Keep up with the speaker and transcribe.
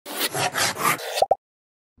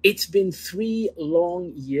It's been 3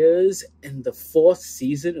 long years, and the fourth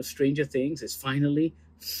season of Stranger Things is finally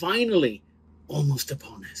almost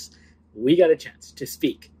upon us. We got a chance to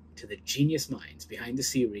speak to the genius minds behind the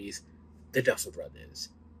series, the Duffer Brothers.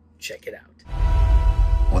 Check it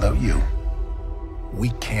out. Without you, we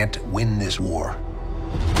can't win this war.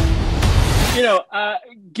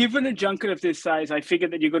 Given a junket of this size, I figured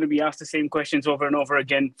that you're going to be asked the same questions over and over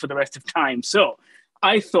again for the rest of time. So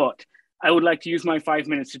I thought I would like to use my 5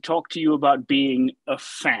 minutes to talk to you about being a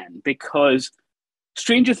fan, because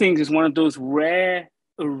Stranger Things is one of those rare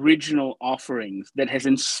original offerings that has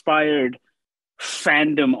inspired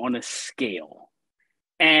fandom on a scale.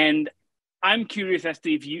 And I'm curious as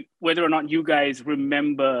to whether or not you guys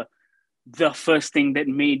remember the first thing that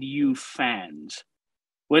made you fans,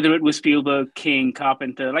 whether it was Spielberg, King,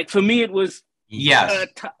 Carpenter. Like for me, it was a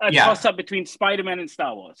toss-up between Spider-Man and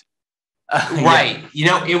Star Wars. Right.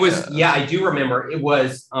 It was, I do remember. It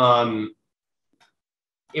was, I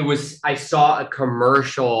saw a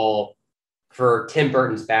commercial for Tim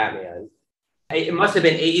Burton's Batman. It must have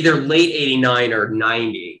been either late 89 or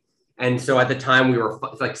 90. And so at the time we were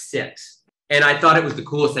like 6. And I thought it was the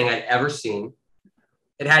coolest thing I'd ever seen.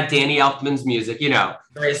 It had Danny Elfman's music,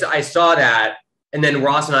 I saw that. And then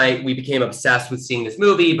Ross and I, we became obsessed with seeing this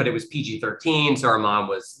movie, but it was PG-13, so our mom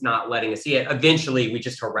was not letting us see it. Eventually, we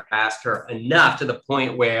just harassed her enough to the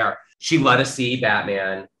point where she let us see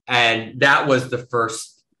Batman. And that was the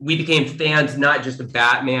first, we became fans, not just of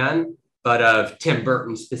Batman, but of Tim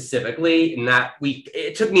Burton specifically. And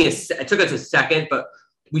it took us a second, but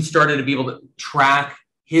we started to be able to track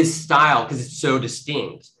his style because it's so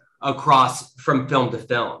distinct across from film to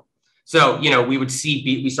film. So, we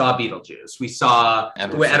saw Beetlejuice, we saw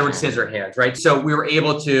Edward Scissorhands, right? So we were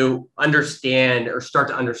able to start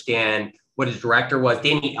to understand what his director was.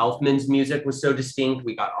 Danny Elfman's music was so distinct.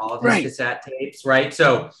 We got all of his cassette tapes, right?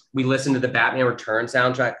 So we listened to the Batman Returns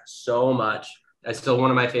soundtrack so much. That's still one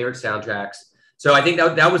of my favorite soundtracks. So I think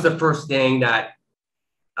that was the first thing that,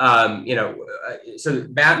 so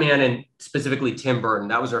Batman and specifically Tim Burton,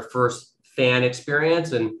 that was our first fan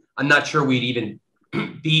experience. And I'm not sure we'd even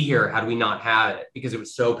be here had we not had it, because it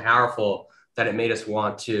was so powerful that it made us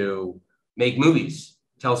want to make movies,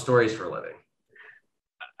 tell stories for a living.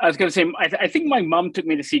 I was going to say, I think my mom took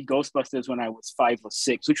me to see Ghostbusters when I was 5 or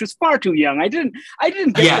 6, which was far too young. I didn't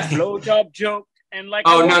get the blowjob joke, and like,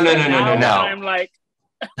 no. I'm like,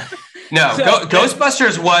 no.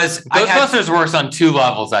 Ghostbusters works on 2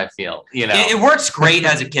 levels. I feel it works great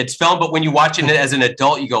as a kid's film, but when you watch it as an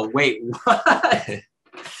adult, you go, wait, what?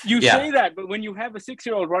 You say that, but when you have a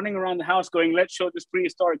 6-year-old running around the house going, let's show this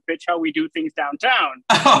prehistoric bitch how we do things downtown,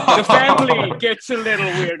 the family gets a little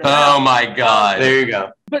weird. Oh my God. There you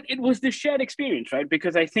go. But it was the shared experience, right?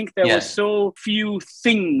 Because I think there were so few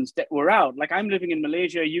things that were out. Like, I'm living in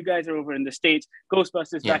Malaysia. You guys are over in the States.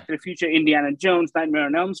 Ghostbusters, Back to the Future, Indiana Jones, Nightmare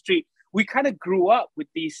on Elm Street. We kind of grew up with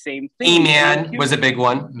these same things. E-Man was a big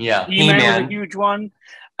one. Yeah. E-Man was a huge one.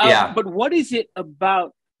 But what is it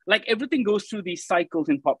about, like, everything goes through these cycles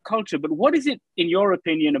in pop culture, but what is it, in your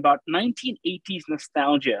opinion, about 1980s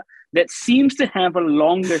nostalgia that seems to have a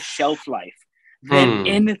longer shelf life than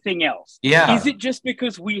anything else? Yeah. Is it just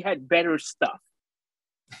because we had better stuff?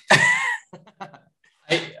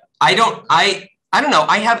 I don't know.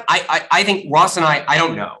 I think Ross and I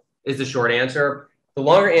don't know is the short answer. The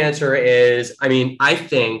longer answer is, I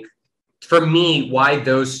think for me, why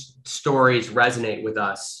those stories resonate with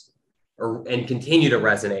us and continue to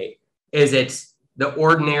resonate is it's the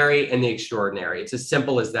ordinary and the extraordinary. It's as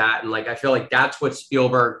simple as that. And like, I feel like that's what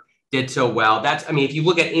Spielberg did so well. If you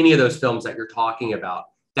look at any of those films that you're talking about,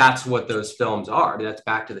 that's what those films are. That's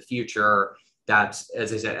Back to the Future. That's,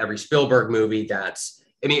 as I said, every Spielberg movie.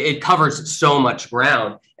 It covers so much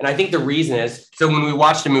ground. And I think the reason is, so when we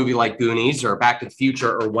watched a movie like Goonies or Back to the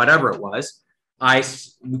Future or whatever it was, I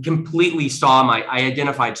completely I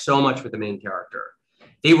identified so much with the main character.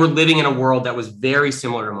 They were living in a world that was very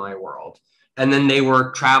similar to my world. And then they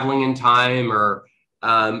were traveling in time or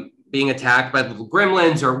being attacked by little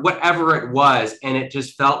gremlins or whatever it was. And it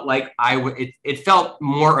just felt like it felt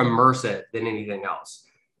more immersive than anything else.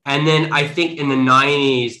 And then I think in the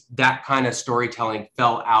 90s, that kind of storytelling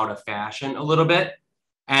fell out of fashion a little bit.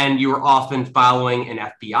 And you were often following an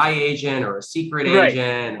FBI agent or a secret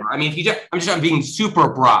agent. Or, I'm being super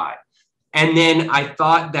broad. And then I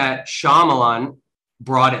thought that Shyamalan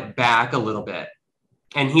brought it back a little bit.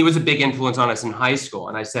 And he was a big influence on us in high school.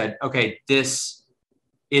 And I said, okay, this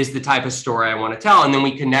is the type of story I want to tell. And then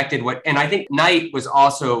we connected and I think Night was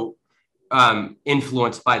also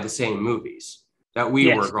influenced by the same movies that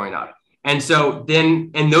we were growing up. And so then,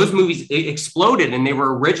 and those movies exploded and they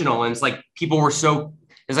were original. And it's like, people were so,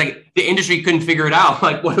 It's like the industry couldn't figure it out.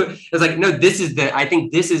 Like, what? It's like, no, I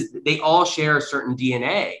think they all share a certain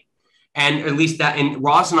DNA. And at least that, and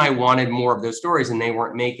Ross and I wanted more of those stories and they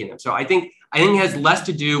weren't making them. So I think it has less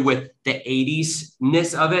to do with the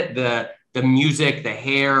 80s-ness of it, the music, the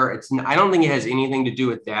hair. I don't think it has anything to do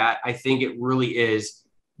with that. I think it really is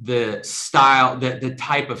the style, the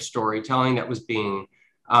type of storytelling that was being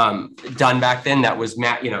done back then that was,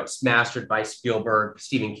 mastered by Spielberg,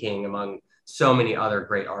 Stephen King, among so many other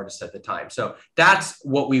great artists at the time. So that's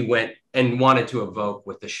what we went and wanted to evoke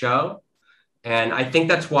with the show. And I think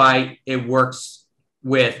that's why it works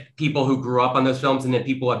with people who grew up on those films, and then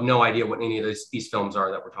people have no idea what any of these films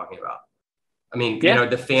are that we're talking about. I mean,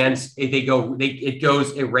 the fans,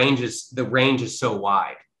 the range is so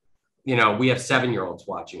wide. We have 7-year-olds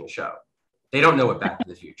watching the show. They don't know what Back to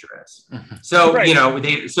the Future is. So, right.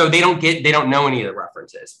 They don't know any of the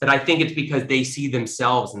references, but I think it's because they see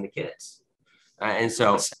themselves in the kids. And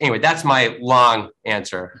so anyway, that's my long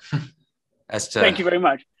answer Thank you very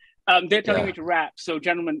much. They're telling me to wrap. So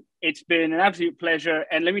gentlemen, it's been an absolute pleasure.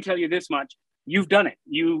 And let me tell you this much. You've done it.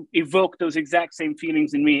 You evoke those exact same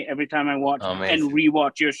feelings in me every time I watch and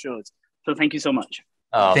rewatch your shows. So thank you so much.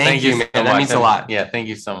 Oh, thank you, man. So that means a lot. Yeah, thank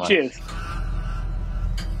you so much. Cheers.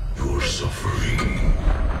 Your suffering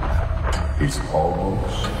is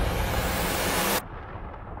almost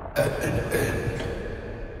at an end.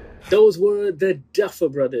 Those were the Duffer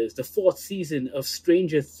Brothers. The 4th season of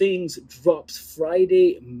Stranger Things drops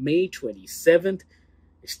Friday, May 27th.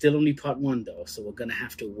 It's still only part 1, though, so we're going to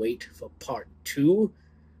have to wait for part 2.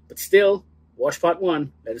 But still, watch part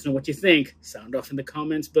 1. Let us know what you think. Sound off in the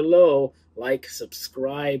comments below. Like,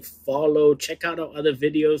 subscribe, follow, check out our other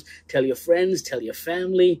videos. Tell your friends, tell your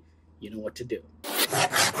family. You know what to do.